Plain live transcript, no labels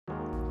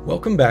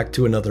Welcome back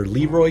to another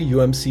Leroy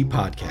UMC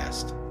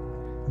podcast.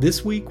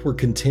 This week we're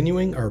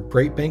continuing our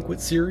Great Banquet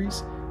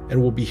series,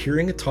 and we'll be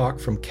hearing a talk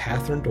from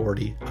Katherine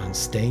Daugherty on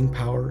staying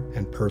power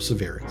and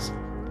perseverance.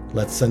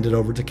 Let's send it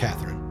over to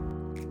Katherine.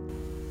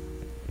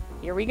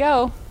 Here we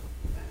go.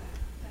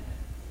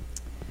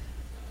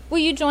 Will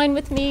you join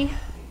with me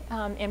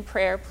in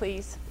prayer,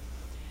 please?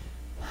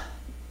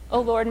 O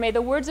Lord, may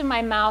the words of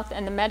my mouth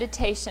and the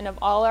meditation of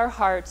all our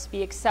hearts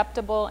be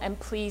acceptable and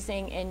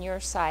pleasing in your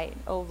sight,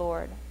 O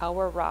Lord,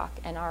 our rock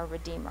and our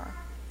Redeemer.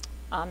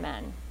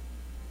 Amen.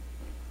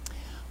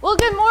 Well,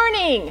 good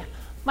morning.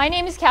 My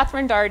name is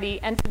Katherine Daugherty,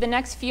 and for the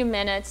next few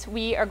minutes,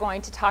 we are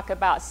going to talk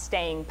about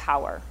staying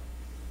power.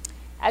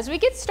 As we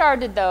get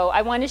started, though,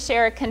 I want to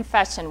share a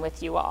confession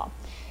with you all.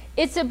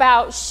 It's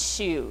about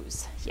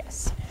shoes,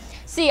 yes.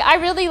 See, I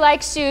really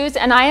like shoes,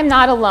 and I am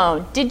not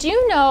alone. Did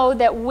you know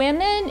that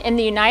women in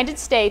the United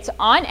States,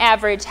 on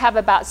average, have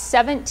about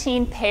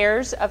 17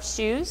 pairs of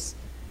shoes?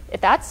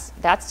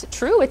 That's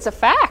true. It's a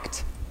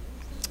fact.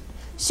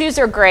 Shoes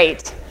are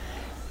great.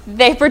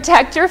 They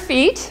protect your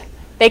feet,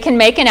 they can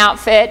make an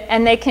outfit,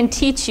 and they can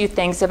teach you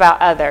things about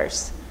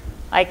others.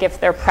 Like if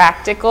they're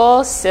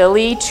practical,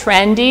 silly,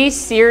 trendy,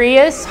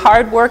 serious,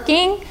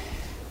 hardworking,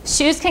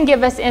 shoes can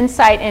give us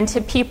insight into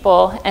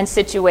people and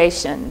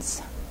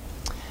situations.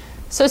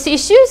 So see,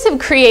 shoes have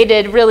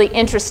created really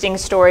interesting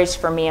stories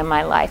for me in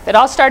my life. It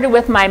all started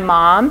with my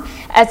mom.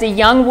 As a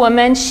young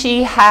woman,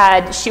 she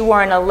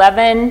wore an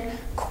 11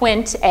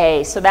 quint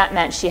A, so that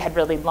meant she had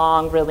really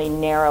long, really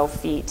narrow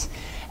feet.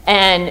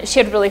 And she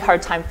had a really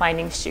hard time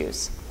finding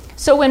shoes.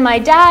 So when my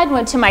dad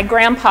went to my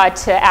grandpa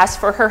to ask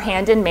for her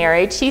hand in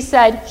marriage, he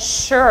said,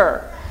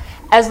 sure,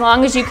 as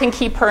long as you can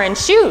keep her in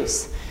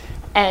shoes.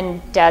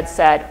 And Dad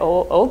said,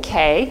 oh,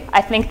 okay,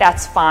 I think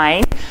that's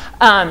fine.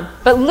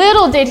 But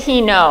little did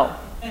he know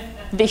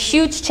the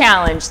huge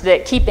challenge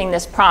that keeping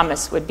this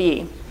promise would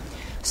be.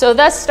 So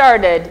thus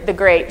started the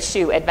great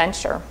shoe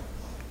adventure.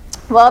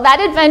 Well, that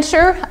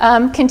adventure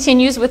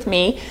continues with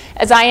me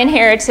as I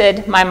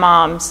inherited my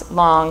mom's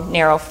long,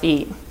 narrow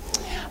feet.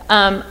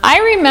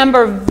 I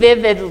remember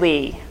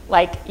vividly,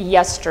 like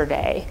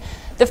yesterday,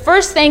 the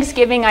first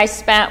Thanksgiving I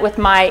spent with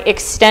my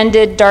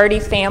extended Daugherty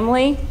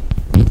family.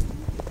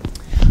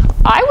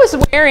 I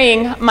was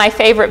wearing my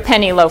favorite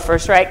penny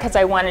loafers, right, because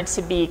I wanted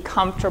to be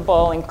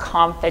comfortable and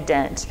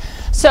confident.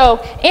 So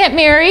Aunt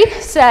Mary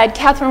said,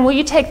 Katherine, will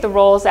you take the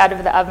rolls out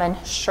of the oven?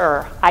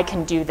 Sure, I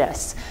can do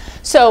this.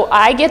 So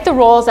I get the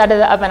rolls out of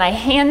the oven. I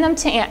hand them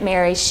to Aunt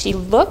Mary. She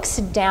looks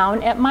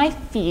down at my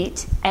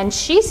feet, and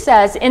she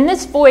says, in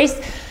this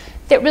voice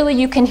that really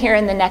you can hear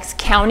in the next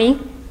county,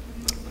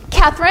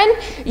 Katherine,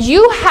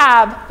 you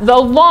have the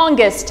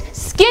longest,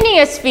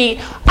 skinniest feet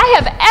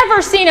I have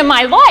ever seen in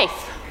my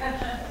life.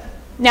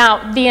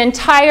 Now, the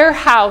entire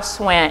house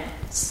went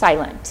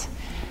silent,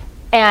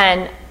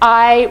 and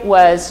I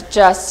was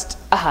just,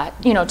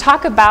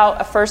 talk about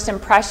a first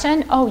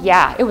impression. Oh,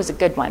 yeah, it was a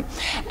good one.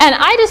 And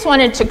I just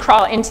wanted to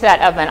crawl into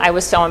that oven. I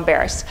was so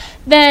embarrassed.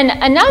 Then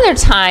another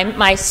time,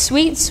 my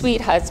sweet,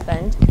 sweet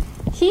husband,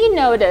 he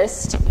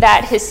noticed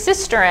that his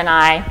sister and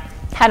I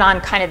had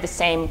on kind of the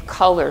same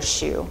color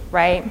shoe,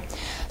 right?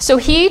 So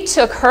he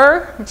took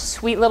her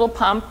sweet little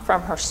pump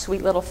from her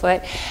sweet little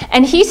foot,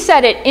 and he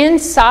set it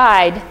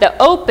inside the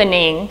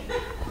opening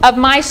of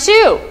my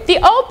shoe. The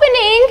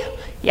opening?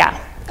 Yeah,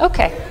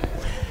 okay.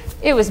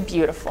 It was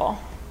beautiful.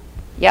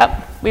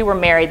 Yep, we were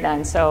married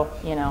then, so,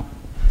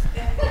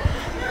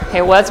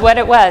 it was what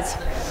it was.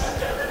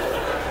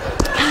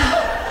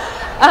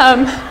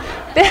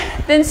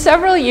 Then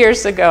several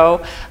years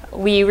ago,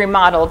 we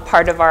remodeled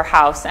part of our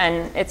house,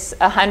 and it's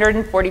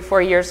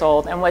 144 years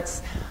old, and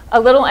what's a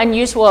little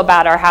unusual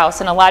about our house,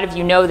 and a lot of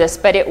you know this,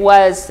 but it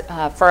was,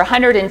 for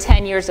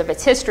 110 years of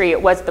its history,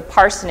 it was the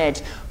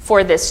parsonage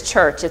for this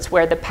church. It's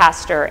where the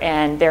pastor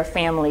and their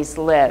families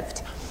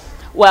lived.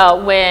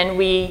 Well, when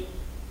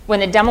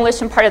the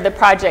demolition part of the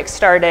project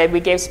started,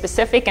 we gave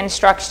specific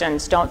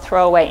instructions, don't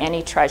throw away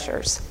any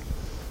treasures.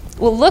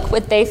 Well, look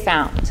what they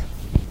found.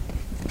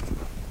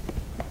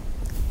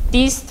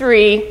 These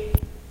 3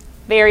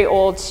 very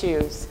old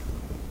shoes.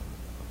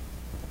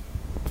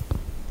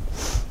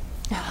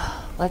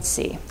 Let's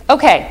see.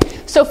 Okay,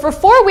 so for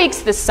 4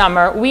 weeks this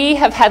summer, we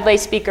have had lay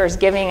speakers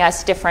giving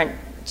us different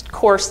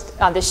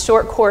this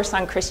short course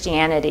on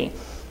Christianity.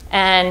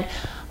 And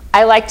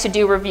I like to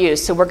do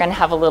reviews, so we're going to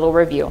have a little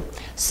review.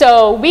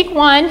 So week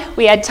 1,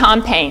 we had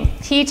Tom Payne.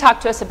 He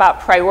talked to us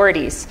about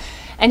priorities.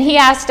 And he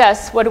asked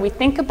us, what do we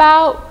think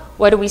about?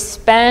 What do we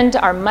spend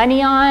our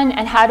money on?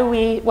 And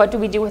what do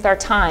we do with our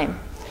time?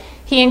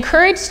 He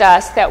encouraged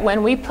us that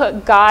when we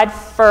put God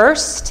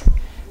first,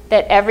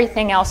 that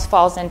everything else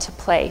falls into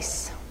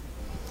place.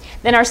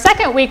 Then our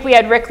second week, we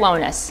had Rick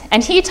Lonis,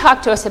 and he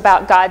talked to us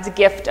about God's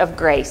gift of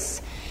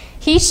grace.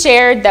 He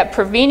shared that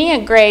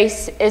prevenient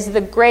grace is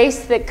the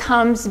grace that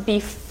comes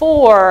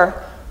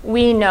before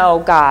we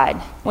know God,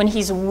 when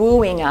he's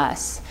wooing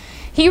us.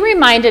 He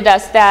reminded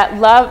us that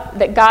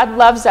God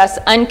loves us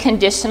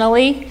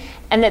unconditionally,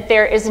 and that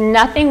there is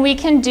nothing we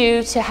can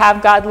do to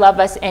have God love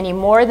us any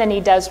more than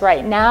he does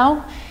right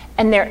now,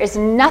 and there is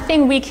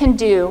nothing we can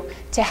do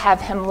to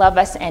have him love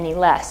us any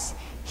less.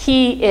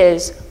 He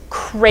is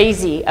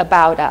crazy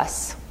about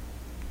us.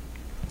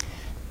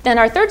 Then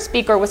our third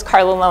speaker was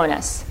Carla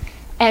Lonis,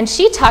 and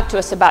she talked to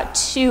us about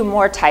two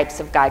more types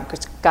of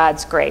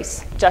God's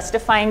grace.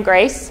 Justifying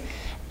grace,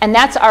 and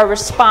that's our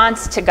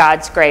response to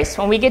God's grace,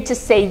 when we get to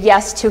say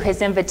yes to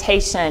his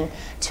invitation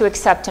to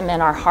accept him in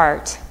our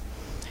heart.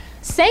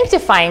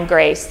 Sanctifying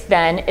grace,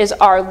 then, is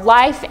our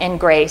life in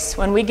grace,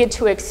 when we get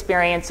to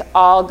experience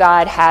all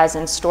God has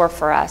in store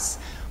for us,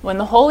 when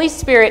the Holy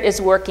Spirit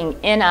is working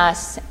in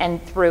us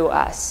and through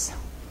us.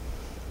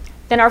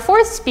 Then our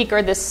fourth speaker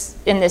in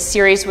this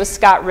series was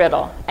Scott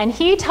Riddle, and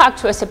he talked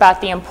to us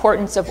about the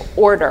importance of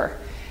order.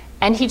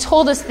 And he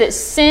told us that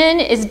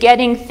sin is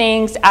getting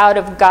things out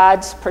of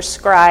God's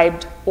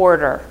prescribed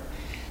order,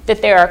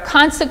 that there are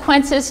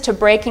consequences to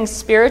breaking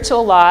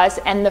spiritual laws,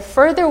 and the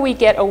further we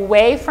get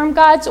away from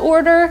God's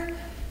order,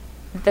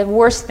 the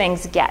worse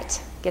things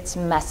gets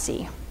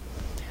messy.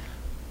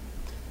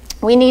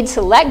 We need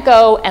to let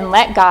go and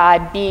let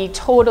God be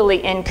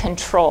totally in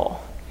control.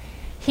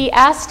 He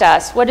asked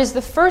us, what is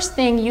the first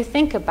thing you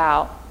think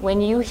about when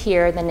you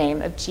hear the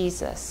name of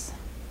Jesus?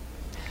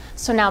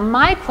 So now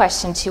my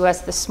question to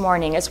us this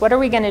morning is, what are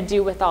we going to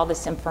do with all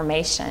this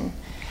information?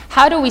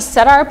 How do we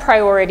set our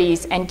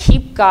priorities and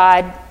keep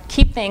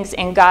things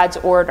in God's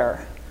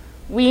order?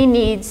 We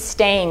need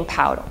staying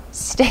power.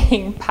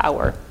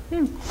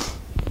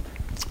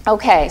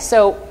 Okay,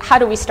 so how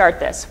do we start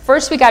this?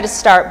 First, we got to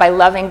start by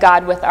loving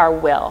God with our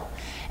will.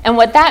 And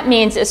what that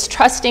means is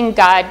trusting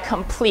God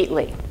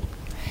completely.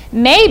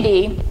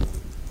 Maybe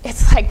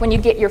it's like when you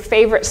get your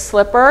favorite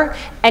slipper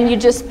and you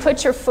just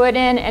put your foot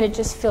in and it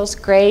just feels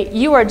great.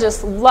 You are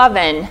just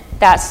loving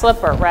that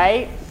slipper,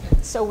 right?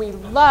 So we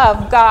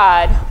love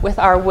God with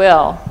our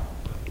will.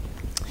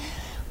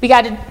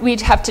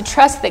 We'd have to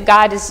trust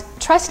that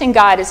trusting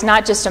God is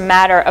not just a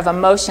matter of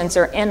emotions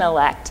or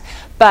intellect,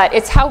 but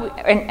it's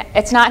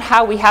not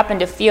how we happen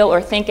to feel or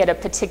think at a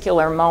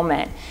particular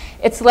moment.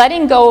 It's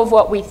letting go of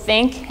what we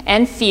think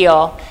and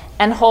feel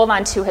and hold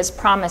on to his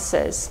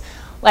promises.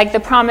 Like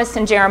the promise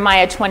in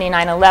Jeremiah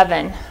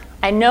 29:11,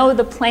 I know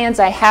the plans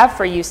I have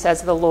for you,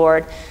 says the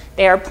Lord.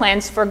 They are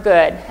plans for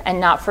good and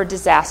not for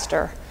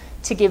disaster,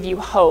 to give you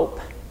hope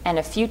and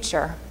a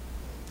future.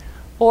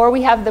 Or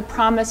we have the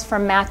promise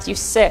from Matthew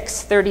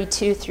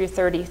 6:32 through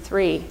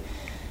 33.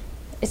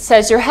 It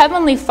says, your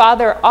heavenly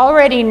Father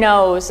already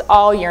knows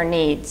all your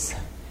needs,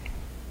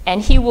 and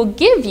he will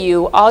give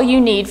you all you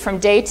need from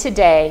day to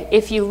day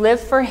if you live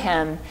for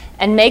him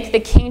and make the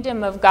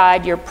kingdom of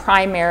God your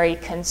primary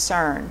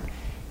concern.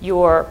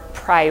 Your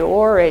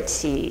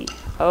priority.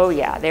 Oh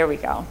yeah, there we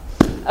go.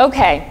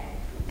 Okay,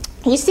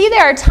 you see,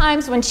 there are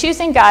times when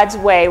choosing God's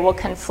way will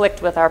conflict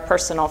with our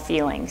personal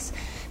feelings.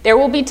 There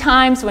will be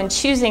times when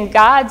choosing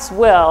God's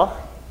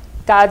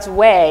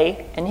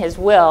way and his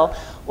will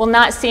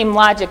not seem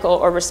logical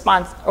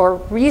or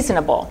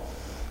reasonable.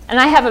 And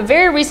I have a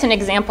very recent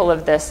example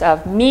of this,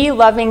 of me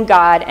loving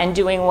God and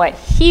doing what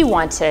he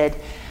wanted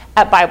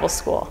at Bible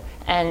school.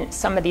 And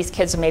some of these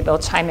kids maybe will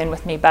chime in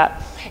with me, but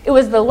it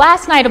was the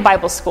last night of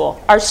Bible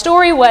school. Our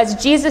story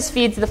was Jesus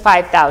feeds the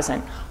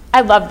 5,000.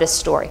 I love this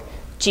story.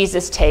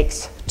 Jesus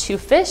takes 2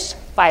 fish,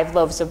 5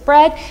 loaves of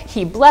bread.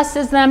 He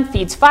blesses them,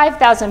 feeds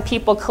 5,000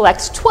 people,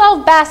 collects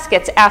 12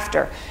 baskets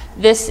after.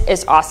 This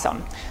is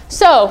awesome.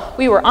 So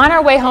we were on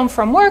our way home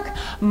from work.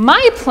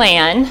 My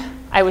plan,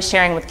 I was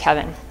sharing with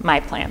Kevin, my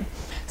plan.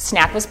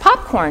 Snack was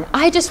popcorn.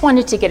 I just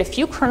wanted to get a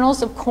few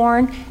kernels of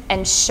corn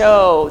and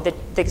show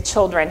the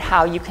children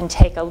how you can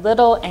take a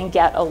little and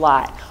get a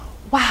lot.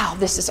 Wow,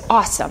 this is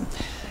awesome.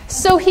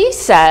 So he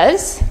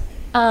says,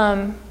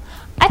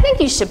 I think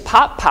you should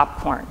pop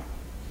popcorn.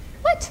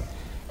 What?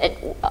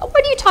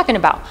 What are you talking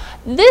about?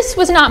 This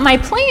was not my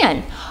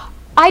plan.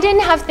 I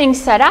didn't have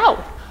things set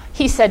out.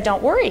 He said,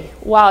 don't worry.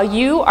 While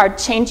you are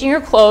changing your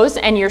clothes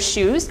and your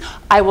shoes,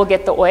 I will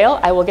get the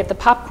oil, I will get the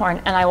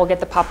popcorn, and I will get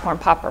the popcorn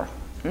popper.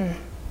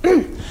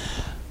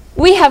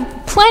 We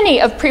have plenty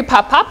of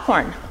pre-pop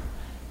popcorn.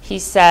 He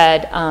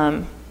said,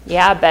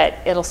 yeah, but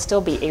it'll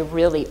still be a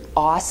really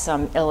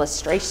awesome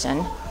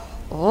illustration.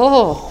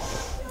 Oh.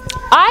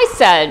 I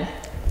said,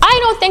 I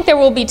don't think there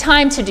will be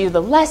time to do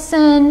the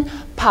lesson,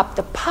 pop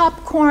the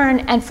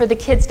popcorn, and for the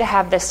kids to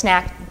have the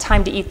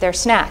time to eat their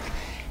snack.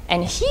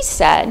 And he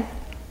said,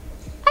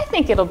 I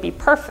think it'll be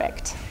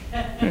perfect.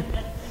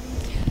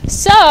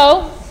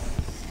 So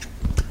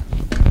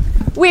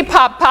we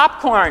popped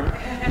popcorn.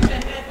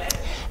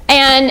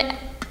 And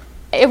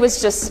it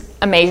was just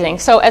amazing.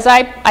 So as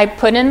I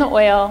put in the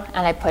oil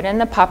and I put in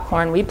the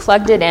popcorn, we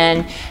plugged it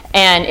in,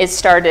 and it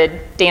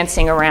started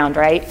dancing around,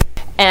 right?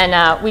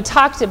 And we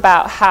talked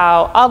about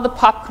how all the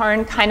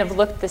popcorn kind of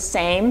looked the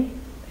same,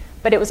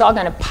 but it was all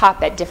going to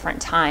pop at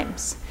different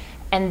times.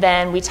 And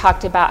then we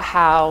talked about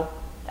how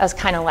it was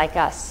kind of like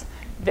us,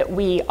 that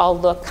we all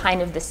look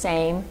kind of the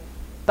same,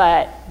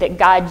 but that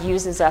God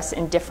uses us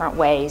in different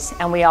ways,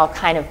 and we all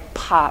kind of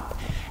pop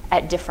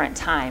at different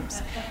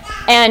times.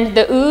 And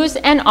the oohs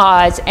and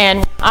ahs,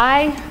 and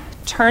I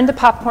turned the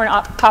popcorn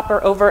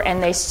popper over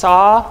and they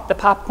saw the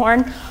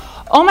popcorn,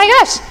 oh my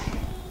gosh,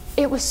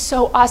 it was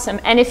so awesome.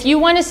 And if you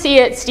want to see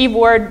it, Steve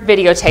Ward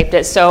videotaped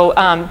it, so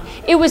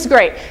it was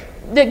great.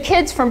 The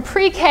kids from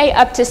pre-K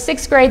up to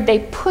 6th grade, they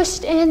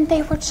pushed in,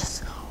 they were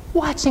just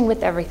watching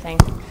with everything.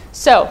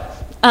 So,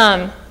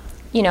 God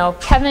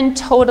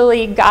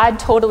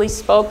totally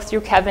spoke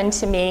through Kevin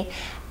to me,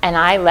 and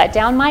I let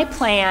down my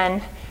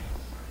plan,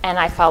 and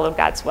I followed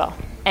God's will,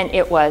 and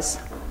it was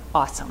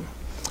awesome.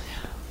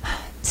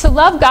 To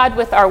love God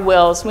with our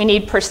wills, we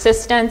need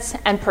persistence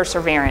and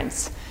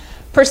perseverance.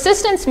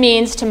 Persistence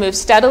means to move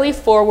steadily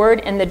forward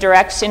in the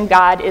direction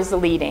God is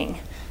leading,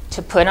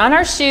 to put on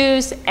our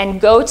shoes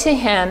and go to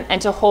Him and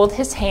to hold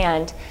His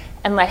hand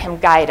and let Him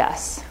guide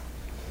us.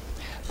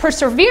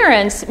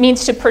 Perseverance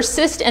means to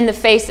persist in the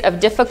face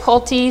of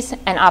difficulties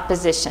and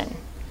opposition.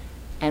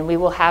 And we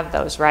will have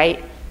those,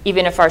 right?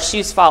 Even if our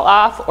shoes fall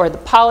off or the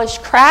polish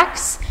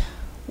cracks,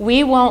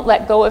 we won't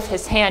let go of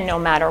His hand no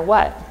matter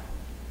what.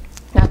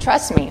 Now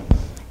trust me,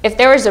 if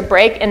there is a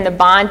break in the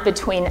bond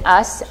between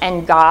us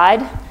and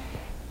God,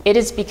 it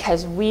is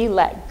because we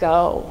let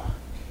go.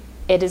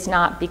 It is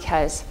not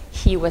because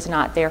He was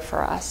not there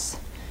for us.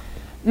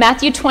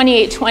 Matthew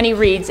 28:20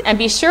 reads, "And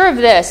be sure of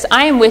this,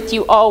 I am with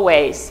you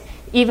always,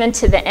 even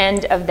to the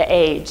end of the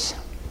age."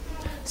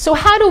 So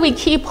how do we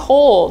keep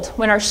hold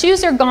when our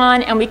shoes are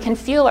gone and we can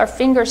feel our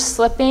fingers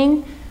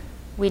slipping?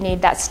 We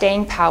need that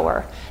staying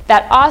power,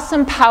 that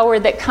awesome power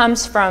that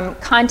comes from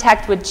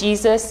contact with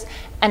Jesus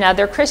and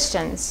other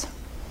Christians.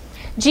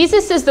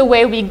 Jesus is the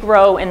way we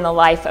grow in the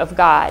life of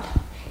God.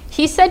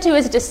 He said to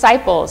His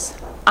disciples,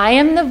 "I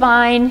am the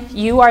vine,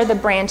 you are the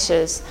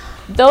branches.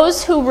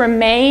 Those who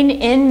remain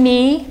in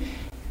me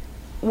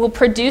will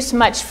produce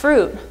much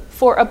fruit.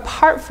 For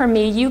apart from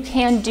me, you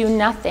can do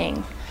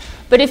nothing.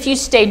 But if you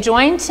stay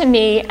joined to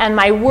me and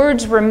my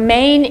words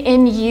remain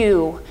in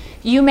you,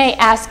 you may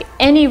ask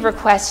any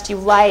request you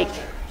like,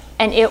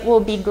 and it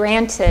will be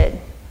granted."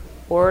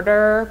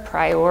 Order,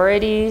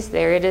 priorities,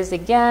 there it is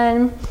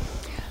again.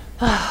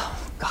 Oh,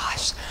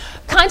 gosh.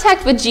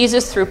 Contact with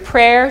Jesus through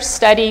prayer,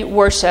 study,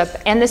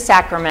 worship, and the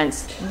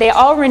sacraments, they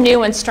all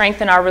renew and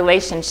strengthen our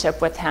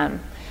relationship with Him.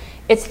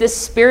 It's the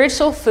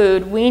spiritual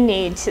food we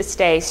need to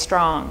stay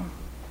strong.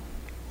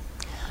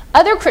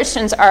 Other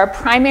Christians are a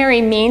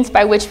primary means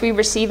by which we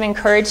receive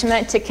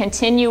encouragement to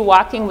continue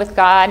walking with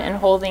God and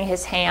holding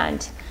His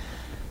hand.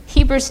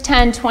 Hebrews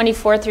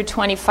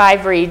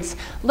 10:24-25 reads,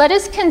 "Let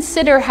us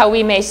consider how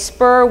we may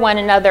spur one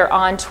another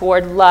on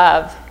toward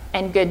love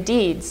and good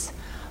deeds.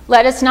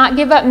 Let us not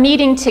give up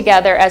meeting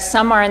together as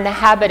some are in the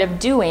habit of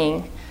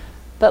doing,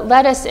 but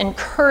let us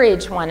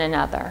encourage one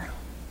another."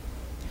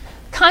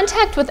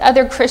 Contact with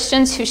other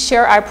Christians who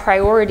share our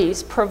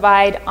priorities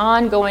provide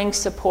ongoing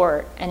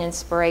support and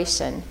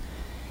inspiration.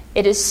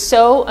 It is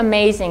so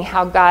amazing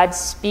how God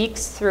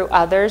speaks through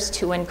others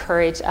to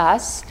encourage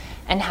us,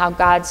 and how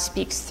God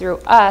speaks through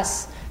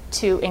us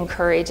to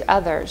encourage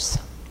others.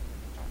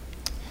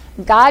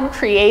 God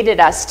created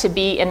us to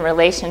be in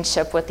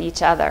relationship with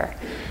each other.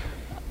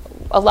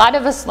 A lot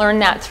of us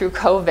learned that through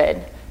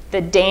COVID,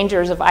 the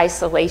dangers of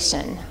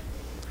isolation.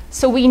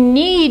 So we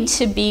need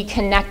to be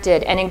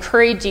connected and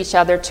encourage each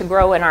other to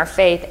grow in our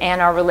faith and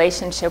our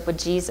relationship with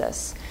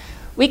Jesus.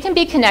 We can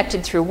be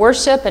connected through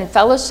worship and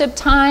fellowship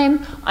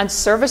time, on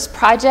service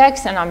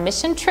projects and on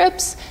mission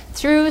trips,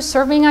 through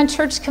serving on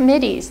church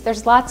committees.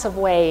 There's lots of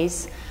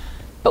ways.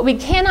 But we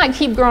cannot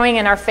keep growing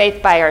in our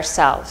faith by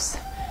ourselves.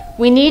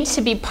 We need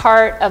to be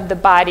part of the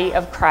body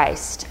of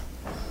Christ.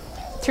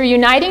 Through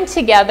uniting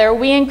together,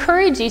 we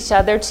encourage each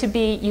other to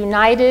be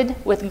united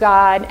with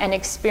God and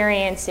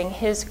experiencing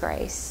His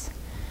grace.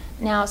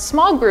 Now,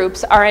 small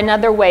groups are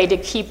another way to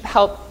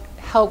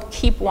help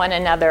keep one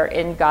another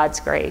in God's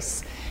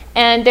grace.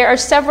 And there are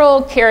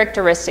several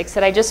characteristics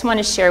that I just want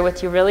to share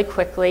with you really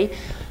quickly.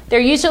 They're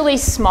usually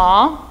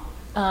small,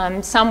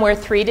 somewhere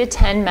 3 to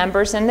 10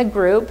 members in the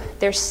group.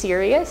 They're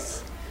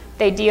serious.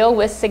 They deal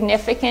with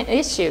significant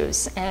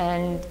issues,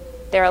 and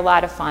they're a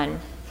lot of fun.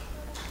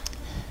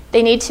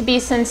 They need to be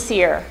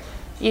sincere.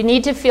 You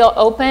need to feel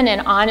open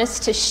and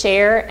honest to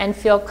share and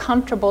feel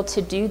comfortable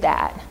to do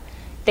that.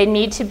 They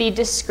need to be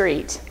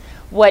discreet.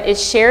 What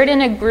is shared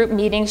in a group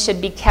meeting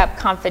should be kept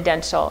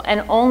confidential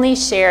and only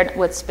shared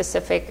with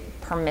specific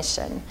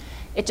permission.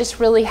 It just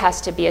really has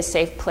to be a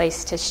safe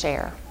place to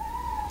share.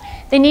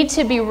 They need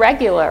to be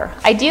regular,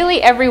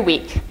 ideally every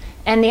week.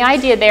 And the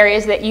idea there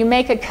is that you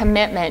make a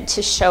commitment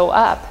to show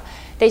up.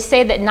 They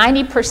say that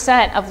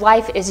 90% of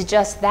life is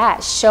just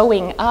that,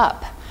 showing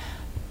up.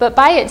 But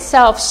by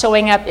itself,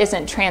 showing up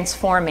isn't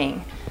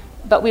transforming.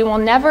 But we will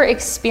never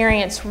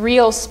experience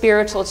real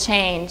spiritual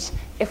change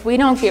if we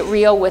don't get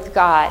real with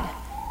God.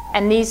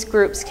 And these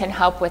groups can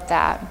help with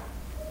that.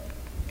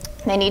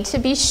 They need to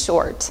be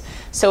short.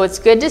 So it's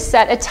good to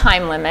set a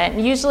time limit.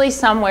 Usually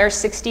somewhere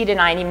 60 to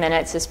 90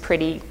 minutes is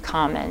pretty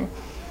common.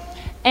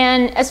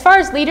 And as far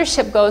as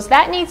leadership goes,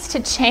 that needs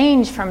to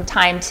change from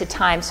time to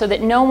time so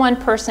that no one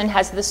person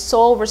has the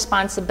sole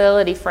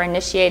responsibility for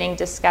initiating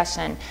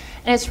discussion.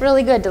 And it's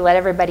really good to let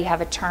everybody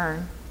have a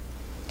turn.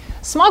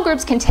 Small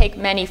groups can take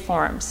many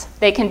forms.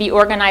 They can be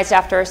organized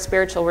after a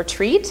spiritual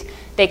retreat.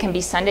 They can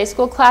be Sunday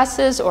school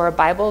classes or a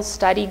Bible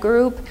study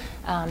group.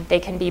 They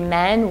can be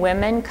men,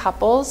 women,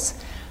 couples.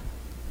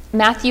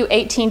 Matthew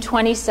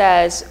 18:20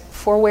 says,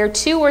 "For where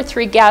 2 or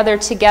 3 gather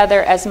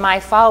together as my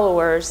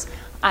followers,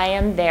 I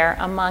am there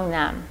among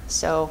them."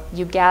 So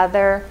you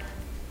gather,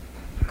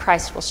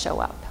 Christ will show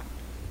up.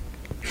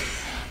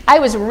 I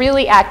was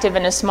really active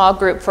in a small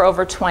group for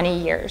over 20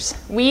 years.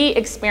 We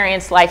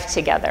experienced life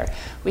together.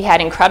 We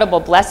had incredible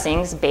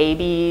blessings,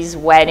 babies,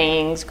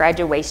 weddings,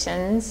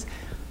 graduations,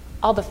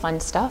 all the fun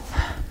stuff.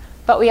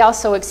 But we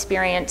also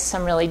experienced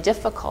some really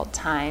difficult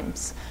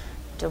times,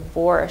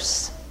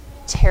 divorce,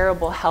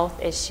 terrible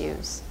health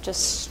issues,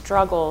 just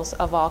struggles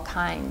of all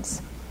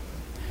kinds.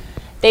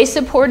 They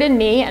supported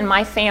me and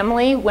my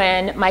family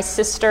when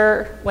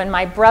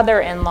my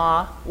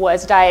brother-in-law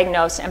was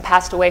diagnosed and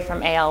passed away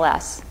from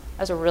ALS.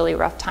 That was a really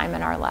rough time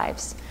in our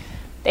lives.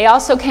 They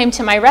also came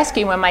to my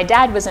rescue when my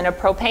dad was in a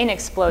propane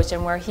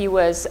explosion where he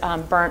was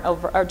burnt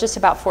over, or just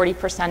about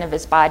 40% of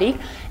his body,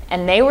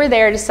 and they were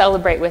there to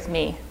celebrate with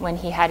me when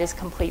he had his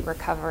complete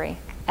recovery,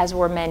 as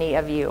were many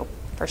of you,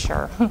 for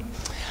sure.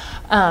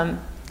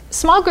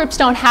 Small groups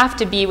don't have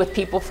to be with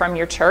people from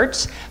your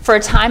church. For a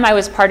time, I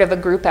was part of a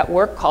group at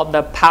work called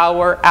the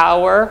Power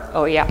Hour.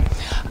 Oh, yeah.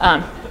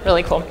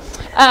 Really cool.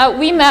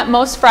 We met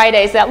most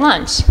Fridays at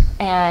lunch,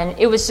 and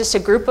it was just a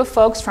group of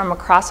folks from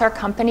across our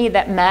company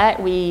that met.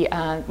 We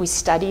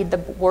studied the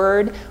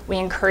Word. We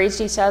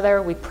encouraged each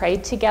other. We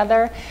prayed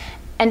together.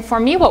 And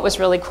for me, what was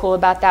really cool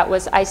about that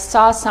was I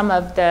saw some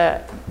of the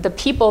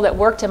people that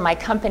worked in my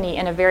company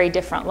in a very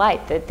different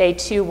light, that they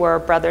too were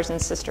brothers and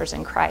sisters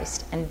in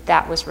Christ, and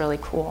that was really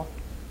cool.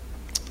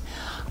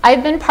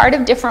 I've been part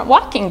of different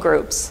walking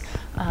groups.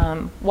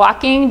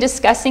 Walking,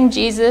 discussing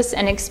Jesus,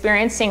 and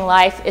experiencing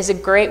life is a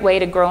great way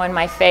to grow in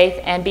my faith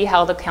and be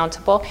held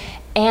accountable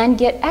and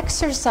get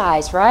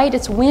exercise, right?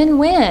 It's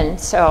win-win.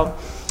 So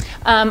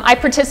I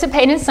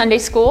participate in Sunday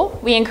school.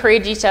 We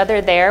encourage each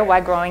other there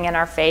while growing in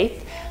our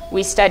faith.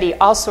 We study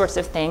all sorts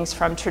of things,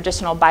 from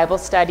traditional Bible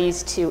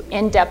studies to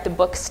in-depth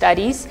book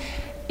studies.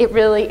 It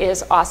really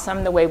is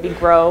awesome the way we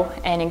grow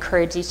and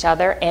encourage each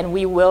other, and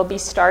we will be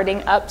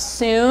starting up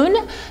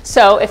soon.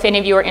 So if any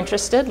of you are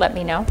interested, let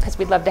me know, because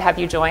we'd love to have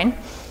you join.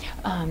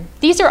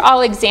 These are all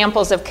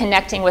examples of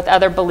connecting with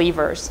other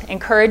believers,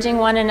 encouraging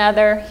one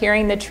another,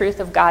 hearing the truth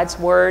of God's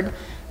Word,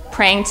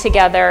 praying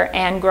together,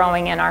 and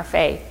growing in our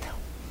faith.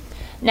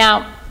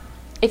 Now,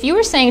 if you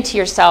were saying to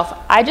yourself,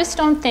 I just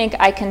don't think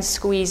I can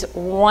squeeze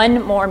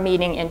one more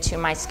meeting into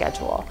my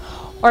schedule,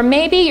 or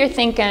maybe you're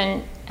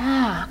thinking,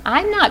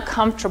 I'm not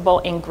comfortable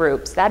in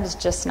groups, that is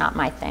just not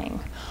my thing,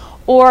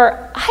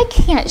 or I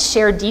can't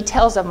share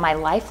details of my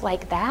life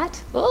like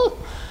that,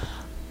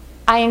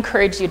 I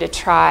encourage you to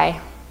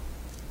try.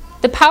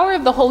 The power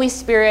of the Holy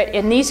Spirit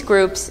in these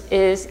groups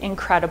is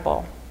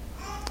incredible.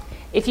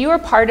 If you are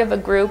part of a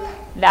group,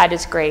 that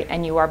is great,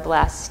 and you are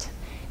blessed.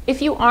 If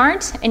you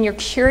aren't, and you're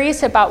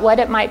curious about what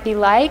it might be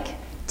like,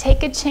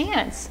 take a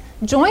chance.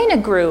 Join a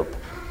group,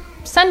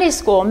 Sunday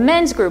school,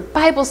 men's group,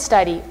 Bible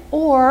study,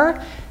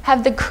 or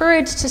have the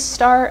courage to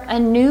start a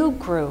new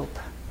group.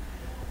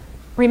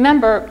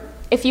 Remember,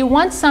 if you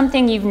want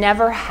something you've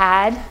never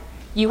had,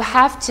 you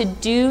have to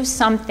do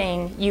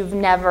something you've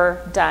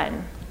never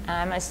done.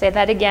 I'm going to say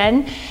that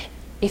again.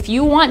 If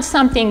you want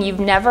something you've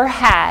never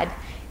had,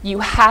 you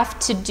have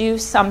to do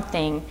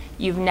something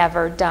you've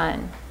never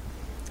done.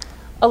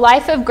 A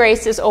life of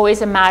grace is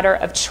always a matter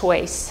of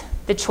choice.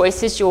 The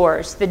choice is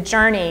yours. The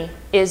journey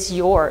is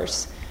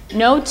yours.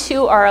 No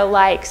two are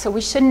alike, so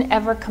we shouldn't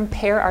ever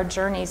compare our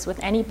journeys with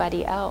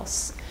anybody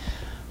else.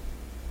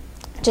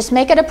 Just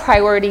make it a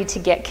priority to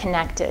get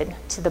connected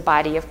to the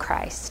body of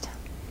Christ.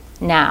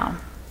 Now,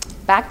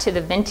 back to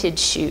the vintage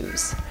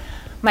shoes.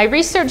 My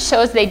research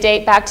shows they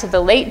date back to the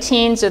late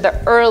teens or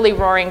the early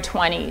roaring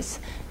 20s.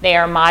 They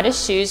are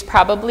modest shoes,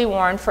 probably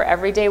worn for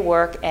everyday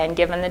work, and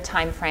given the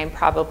time frame,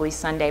 probably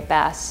Sunday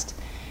best.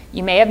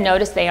 You may have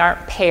noticed they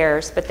aren't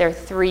pairs, but they're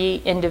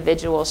 3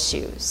 individual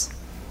shoes.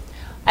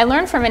 I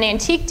learned from an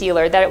antique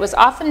dealer that it was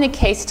often the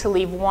case to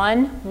leave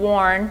one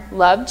worn,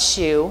 loved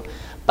shoe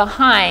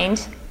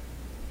behind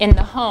in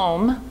the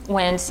home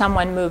when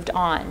someone moved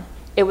on.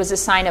 It was a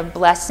sign of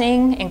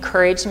blessing,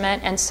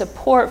 encouragement, and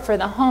support for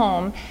the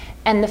home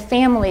and the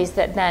families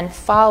that then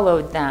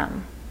followed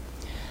them.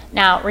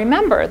 Now,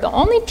 remember, the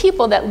only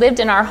people that lived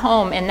in our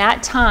home in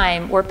that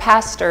time were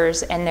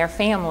pastors and their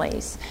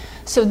families.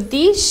 So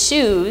these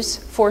shoes,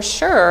 for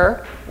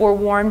sure, were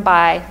worn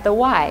by the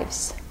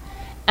wives.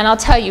 And I'll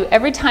tell you,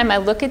 every time I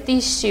look at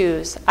these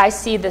shoes, I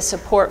see the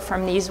support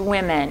from these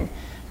women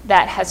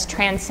that has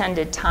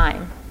transcended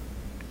time.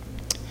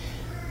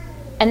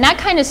 And that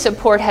kind of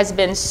support has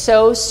been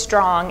so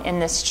strong in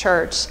this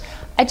church.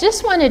 I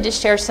just wanted to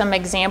share some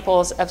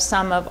examples of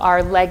some of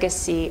our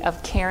legacy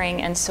of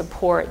caring and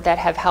support that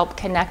have helped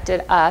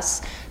connected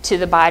us to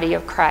the body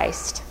of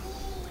Christ.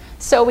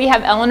 So we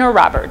have Eleanor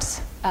Roberts.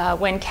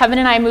 When Kevin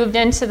and I moved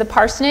into the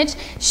parsonage,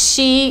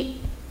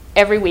 she,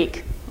 every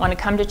week, want to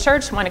come to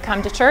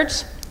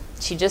church.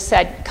 She just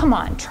said, come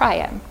on, try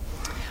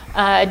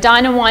it.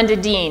 Don and Wanda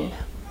Dean,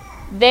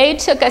 they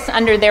took us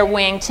under their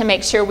wing to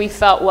make sure we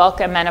felt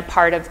welcome and a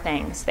part of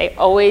things. They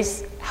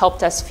always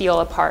helped us feel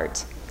a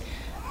part.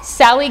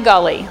 Sally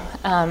Gully,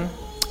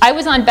 I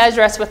was on bed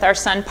rest with our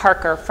son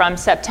Parker from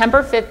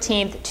September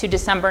 15th to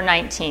December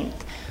 19th.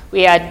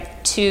 We had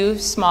 2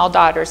 small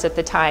daughters at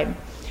the time.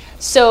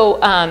 So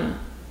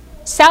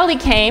Sally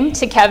came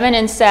to Kevin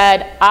and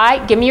said,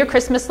 give me your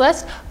Christmas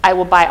list. I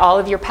will buy all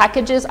of your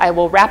packages. I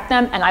will wrap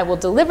them, and I will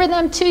deliver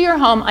them to your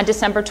home on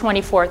December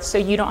 24th, so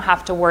you don't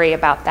have to worry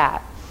about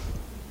that.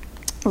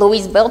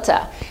 Louise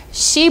Bilta,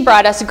 she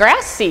brought us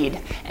grass seed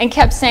and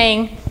kept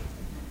saying,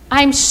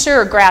 I'm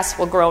sure grass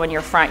will grow in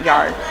your front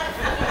yard.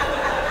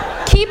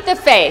 Keep the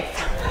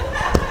faith.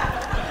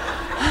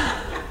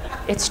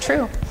 It's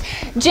true.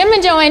 Jim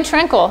and Joanne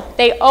Trenkle,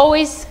 they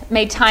always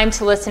made time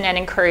to listen and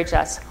encourage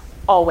us,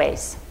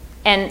 always.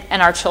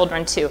 And our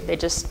children too. They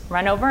just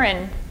run over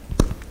and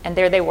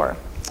there they were.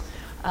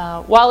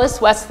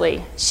 Wallace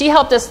Wesley, she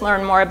helped us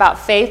learn more about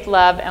faith,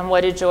 love, and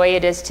what a joy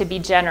it is to be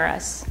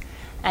generous.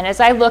 And as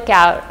I look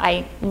out,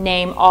 I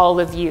name all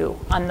of you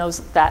on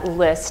that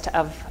list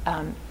of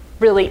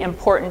really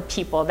important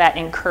people that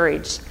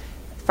encourage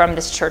from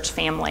this church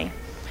family.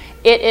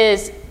 It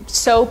is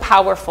so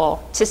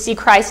powerful to see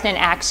Christ in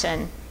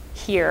action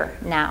here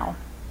now.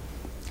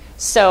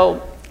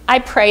 So I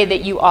pray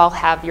that you all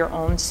have your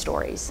own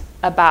stories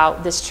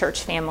about this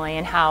church family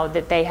and how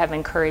that they have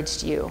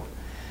encouraged you.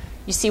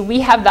 You see, we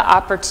have the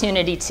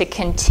opportunity to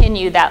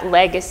continue that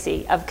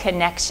legacy of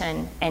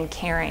connection and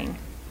caring.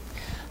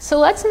 So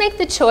let's make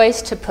the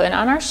choice to put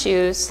on our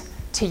shoes,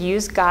 to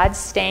use God's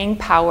staying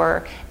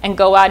power, and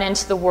go out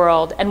into the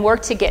world and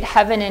work to get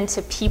heaven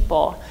into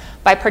people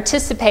by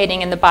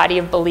participating in the body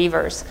of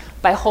believers,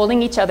 by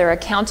holding each other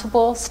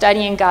accountable,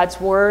 studying God's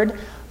word,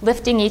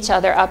 lifting each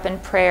other up in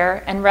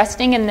prayer, and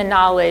resting in the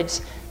knowledge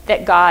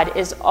that God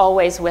is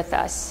always with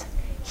us.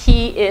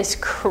 He is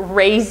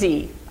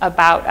crazy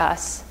about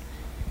us.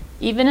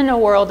 Even in a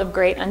world of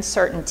great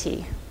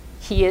uncertainty,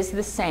 He is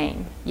the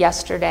same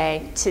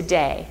yesterday,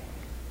 today,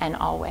 and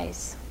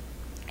always.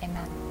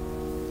 Amen.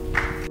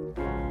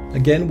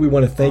 Again, we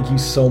want to thank you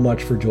so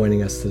much for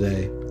joining us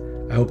today.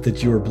 I hope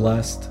that you are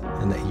blessed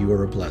and that you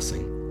are a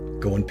blessing.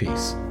 Go in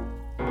peace.